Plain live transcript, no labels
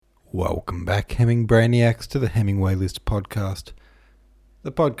Welcome back, Hemming Brainiacs, to the Hemingway List podcast.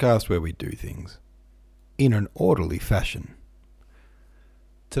 The podcast where we do things in an orderly fashion.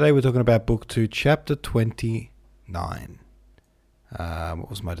 Today we're talking about Book 2, Chapter 29. What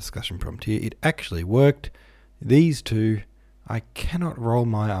was my discussion prompt here? It actually worked. These two, I cannot roll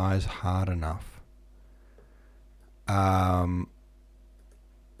my eyes hard enough.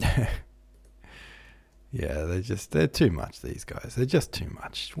 Yeah, they're too much, these guys. They're just too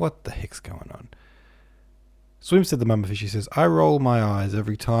much. What the heck's going on? Swim, said the mummerfish. She says, I roll my eyes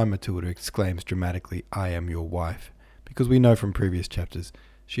every time Matilda exclaims dramatically, I am your wife, because we know from previous chapters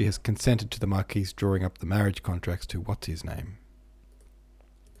she has consented to the Marquis drawing up the marriage contracts to what's-his-name.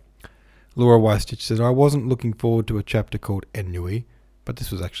 Laura Weistich says, I wasn't looking forward to a chapter called Ennui, but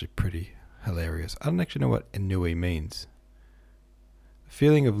this was actually pretty hilarious. I don't actually know what ennui means. A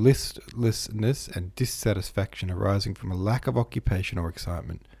feeling of listlessness and dissatisfaction arising from a lack of occupation or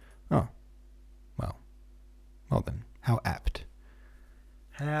excitement. Oh, well then, how apt.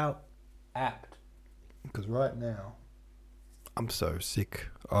 How apt. Because right now, I'm so sick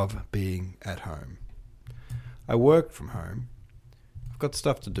of being at home. I work from home. I've got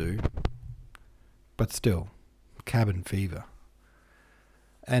stuff to do. But still, cabin fever.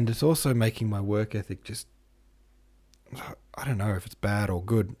 And it's also making my work ethic just, I don't know if it's bad or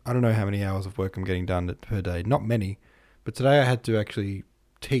good. I don't know how many hours of work I'm getting done per day. Not many. But today I had to actually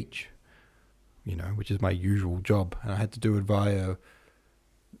teach, which is my usual job. And I had to do it via,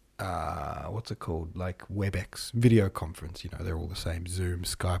 what's it called? Like WebEx, video conference. They're all the same. Zoom,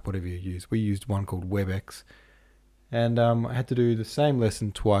 Skype, whatever you use. We used one called WebEx. And I had to do the same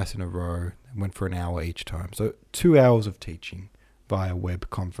lesson twice in a row. And went for an hour each time. So 2 hours of teaching via web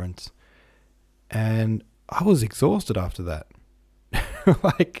conference. And I was exhausted after that.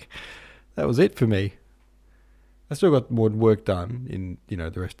 That was it for me. I still got more work done in,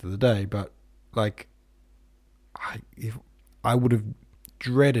 the rest of the day, but I would have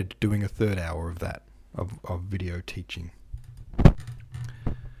dreaded doing a third hour of that, of video teaching.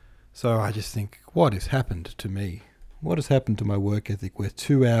 So I just think, what has happened to me? What has happened to my work ethic where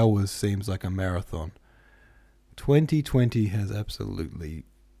 2 hours seems like a marathon? 2020 has absolutely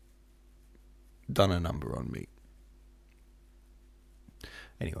done a number on me.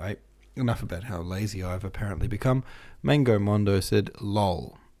 Anyway, enough about how lazy I've apparently become. Mango Mondo said,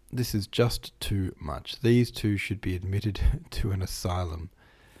 lol, this is just too much. These two should be admitted to an asylum.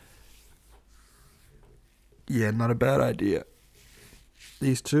 Yeah, not a bad idea.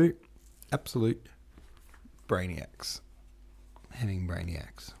 These two, absolute brainiacs. Hemming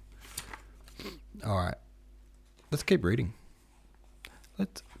brainiacs. Alright, let's keep reading.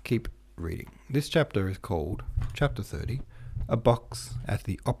 This chapter is called, Chapter 30, A Box at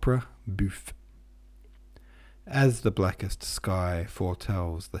the Opera Bouffe. As the blackest sky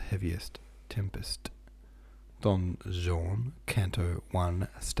foretells the heaviest tempest. Don Juan, Canto 1,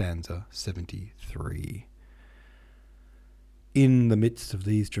 Stanza 73. In the midst of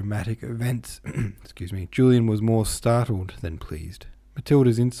these dramatic events, Julian was more startled than pleased.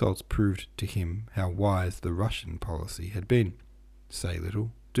 Matilda's insults proved to him how wise the Russian policy had been. Say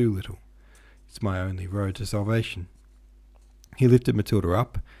little, do little. It's my only road to salvation. He lifted Matilda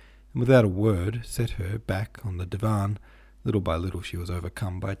up, and without a word set her back on the divan. Little by little she was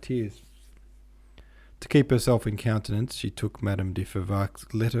overcome by tears. To keep herself in countenance, she took Madame de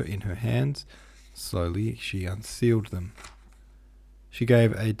Fervac's letter in her hands. Slowly she unsealed them. She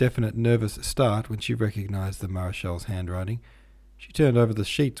gave a definite nervous start when she recognized the Marechal's handwriting. She turned over the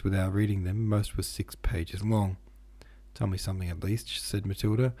sheets without reading them. Most were 6 pages long. Tell me something at least, said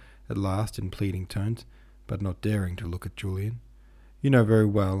Matilda, at last in pleading tones, but not daring to look at Julian. You know very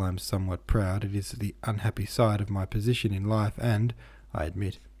well I am somewhat proud. It is the unhappy side of my position in life and, I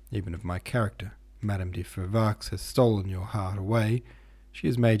admit, even of my character. Madame de Fervax has stolen your heart away. She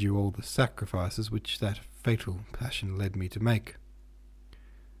has made you all the sacrifices which that fatal passion led me to make.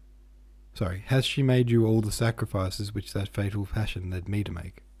 Has she made you all the sacrifices which that fatal passion led me to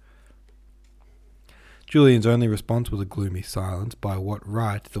make? Julian's only response was a gloomy silence. By what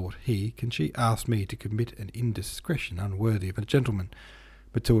right, thought he, can she ask me to commit an indiscretion unworthy of a gentleman?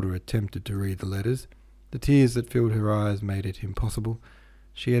 Matilda attempted to read the letters. The tears that filled her eyes made it impossible.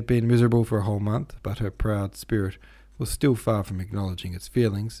 She had been miserable for a whole month, but her proud spirit was still far from acknowledging its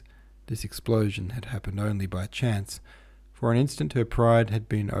feelings. This explosion had happened only by chance. For an instant her pride had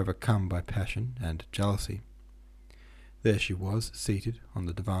been overcome by passion and jealousy. There she was, seated on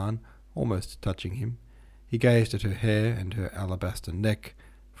the divan, almost touching him. He gazed at her hair and her alabaster neck.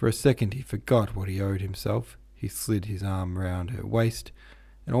 For a second he forgot what he owed himself. He slid his arm round her waist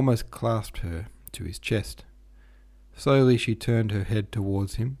and almost clasped her to his chest. Slowly she turned her head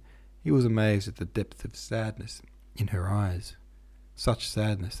towards him, He was amazed at the depth of sadness in her eyes, such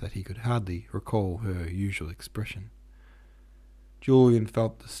sadness that he could hardly recall her usual expression. Julian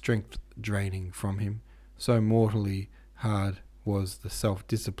felt the strength draining from him, so mortally hard was the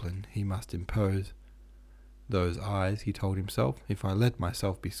self-discipline he must impose. Those eyes, he told himself, if I let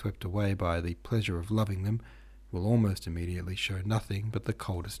myself be swept away by the pleasure of loving them, will almost immediately show nothing but the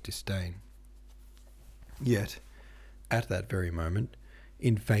coldest disdain. Yet, at that very moment,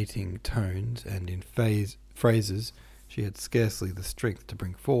 in fainting tones and in phrases she had scarcely the strength to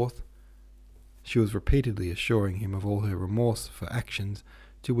bring forth, she was repeatedly assuring him of all her remorse for actions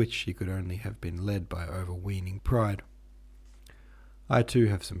to which she could only have been led by overweening pride. I too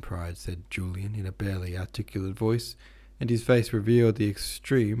have some pride, said Julian in a barely articulate voice, and his face revealed the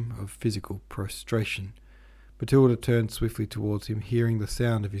extreme of physical prostration. Matilda turned swiftly towards him. Hearing the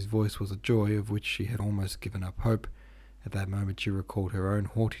sound of his voice was a joy of which she had almost given up hope. At that moment she recalled her own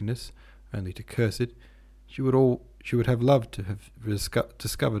haughtiness, only to curse it. She would have loved to have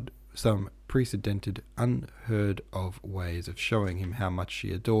discovered some precedented, unheard-of ways of showing him how much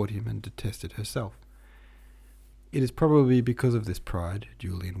she adored him and detested herself. It is probably because of this pride,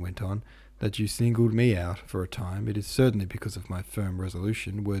 Julian went on, that you singled me out for a time. It is certainly because of my firm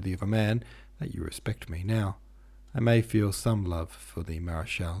resolution, worthy of a man, that you respect me now. I may feel some love for the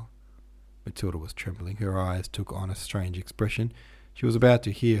Marechal. Matilda was trembling. Her eyes took on a strange expression. She was about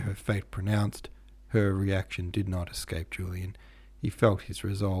to hear her fate pronounced. Her reaction did not escape Julian. He felt his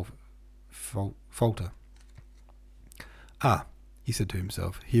resolve falter. Ah, he said to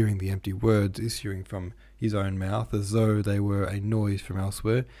himself, hearing the empty words issuing from his own mouth as though they were a noise from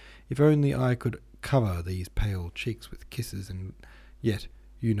elsewhere, if only I could cover these pale cheeks with kisses, and yet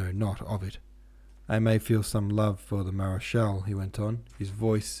you know not of it. I may feel some love for the Marechal, he went on, his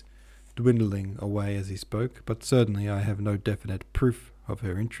voice dwindling away as he spoke, but certainly I have no definite proof of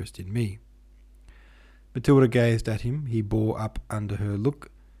her interest in me. Matilda gazed at him. He bore up under her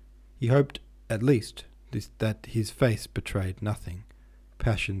look. He hoped, at least, that his face betrayed nothing.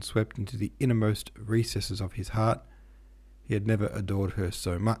 Passion swept into the innermost recesses of his heart. He had never adored her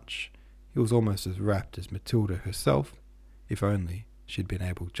so much. He was almost as rapt as Matilda herself. If only she had been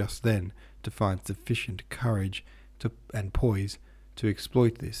able just then to find sufficient courage and poise to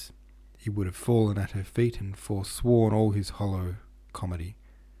exploit this, he would have fallen at her feet and forsworn all his hollow comedy.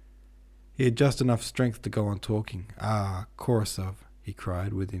 He had just enough strength to go on talking. Ah, Khorosov, he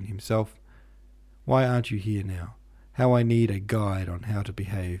cried within himself. Why aren't you here now? How I need a guide on how to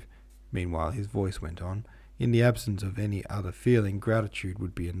behave. Meanwhile his voice went on. In the absence of any other feeling, gratitude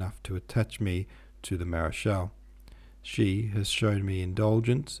would be enough to attach me to the Marechal. She has shown me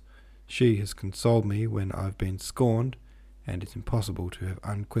indulgence. She has consoled me when I've been scorned, and it's impossible to have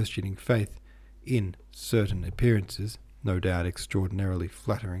unquestioning faith in certain appearances, no doubt extraordinarily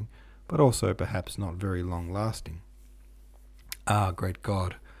flattering, but also perhaps not very long-lasting. Ah, great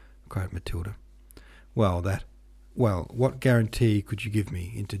God, cried Matilda. Well, what guarantee could you give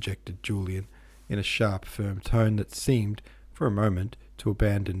me? Interjected Julian, in a sharp, firm tone that seemed, for a moment, to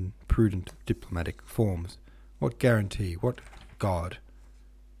abandon prudent diplomatic forms. What guarantee, what God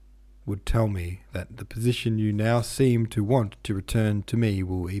would tell me that the position you now seem to want to return to me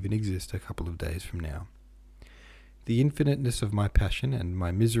will even exist a couple of days from now? The infiniteness of my passion and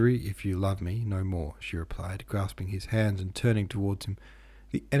my misery if you love me no more, she replied, grasping his hands and turning towards him.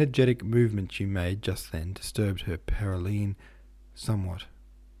 The energetic movement she made just then disturbed her pelerine somewhat.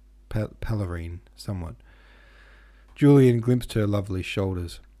 Julian glimpsed her lovely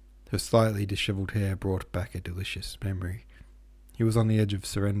shoulders. Her slightly dishevelled hair brought back a delicious memory. He was on the edge of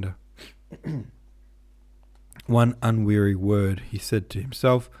surrender. One unweary word, he said to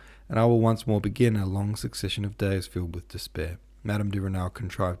himself, and I will once more begin a long succession of days filled with despair. Madame de Renal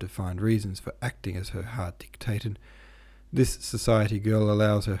contrived to find reasons for acting as her heart dictated. This society girl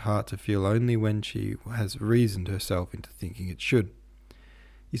allows her heart to feel only when she has reasoned herself into thinking it should.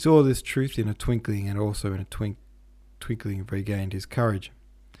 He saw this truth in a twinkling, and also in a twinkling regained his courage.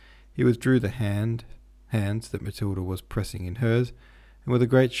 He withdrew the hands that Matilda was pressing in hers, and with a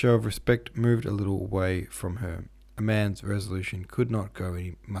great show of respect moved a little way from her. A man's resolution could not go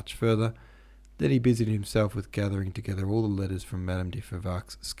any much further. Then he busied himself with gathering together all the letters from Madame de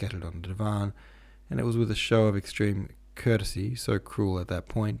Fervaques scattered on the divan, and it was with a show of extreme courtesy, so cruel at that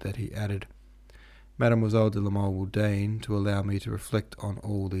point, that he added, Mademoiselle de la Mole will deign to allow me to reflect on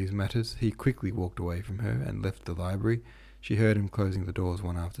all these matters. He quickly walked away from her and left the library. She heard him closing the doors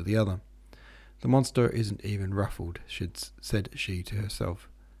one after the other. The monster isn't even ruffled, said she to herself.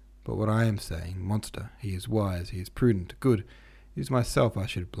 But what I am saying, monster, he is wise, he is prudent, good. It is myself I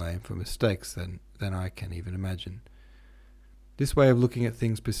should blame for mistakes than I can even imagine. This way of looking at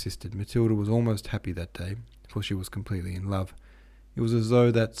things persisted. Matilda was almost happy that day, for she was completely in love. It was as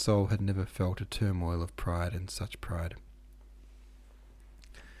though that soul had never felt a turmoil of pride, and such pride.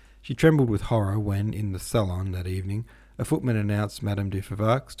 She trembled with horror when, in the salon that evening, a footman announced Madame de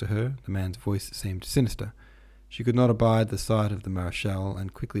Fervaques to her. The man's voice seemed sinister. She could not abide the sight of the Marechal,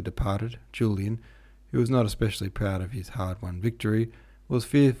 and quickly departed. Julian, who was not especially proud of his hard-won victory, was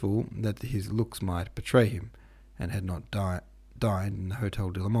fearful that his looks might betray him, and had not dined in the Hotel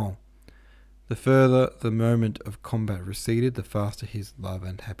de la Mole. The further the moment of combat receded, the faster his love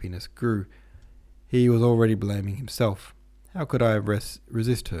and happiness grew. He was already blaming himself. How could I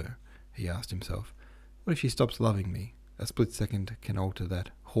resist her? He asked himself. What if she stops loving me? A split second can alter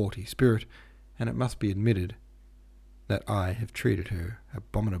that haughty spirit, and it must be admitted that I have treated her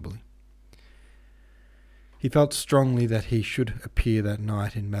abominably. He felt strongly that he should appear that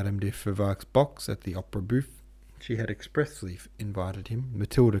night in Madame de Fervaques' box at the Opera Bouffe. She had expressly invited him.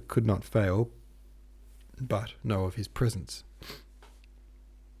 Matilda could not fail but know of his presence,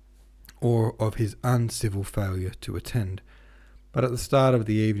 or of his uncivil failure to attend. But at the start of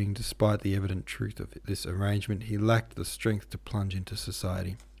the evening, despite the evident truth of this arrangement, he lacked the strength to plunge into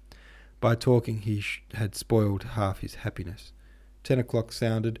society. By talking, he had spoiled half his happiness. 10 o'clock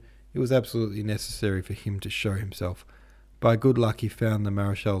sounded. It was absolutely necessary for him to show himself. By good luck, he found the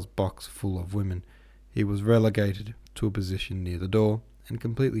Marechal's box full of women. He was relegated to a position near the door, and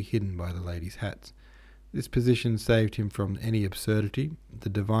completely hidden by the ladies' hats. This position saved him from any absurdity. The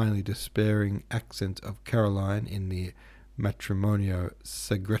divinely despairing accent of Caroline in the Matrimonio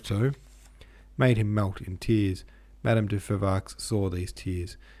Segreto made him melt in tears. Madame de Fervaques saw these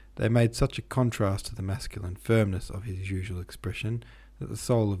tears. They made such a contrast to the masculine firmness of his usual expression that the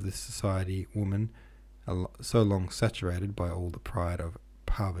soul of this society woman, so long saturated by all the pride of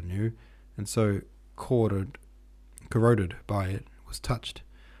parvenu, and so corroded by it, was touched.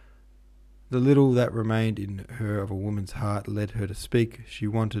 The little that remained in her of a woman's heart led her to speak. She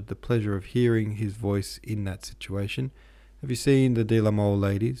wanted the pleasure of hearing his voice in that situation. Have you seen the de la Mole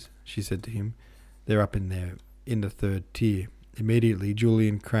ladies? She said to him. They're up in there, in the third tier. Immediately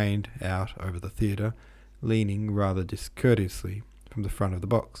Julian craned out over the theatre, leaning rather discourteously from the front of the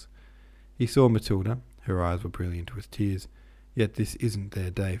box. He saw Matilda. Her eyes were brilliant with tears. Yet this isn't their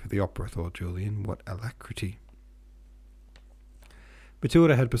day for the opera, thought Julian. What alacrity!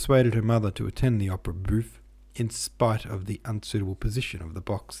 Matilda had persuaded her mother to attend the Opera Bouffe, in spite of the unsuitable position of the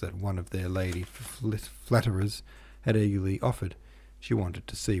box that one of their lady flatterers had eagerly offered. She wanted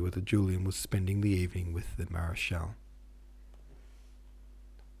to see whether Julian was spending the evening with the Marechal.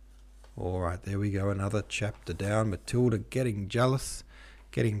 All right, there we go, another chapter down. Matilda getting jealous,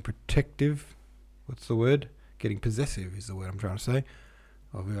 getting protective. What's the word? Getting possessive is the word I'm trying to say,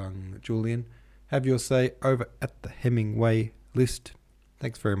 of young Julian. Have your say over at the Hemingway list.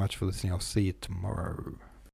 Thanks very much for listening. I'll see you tomorrow.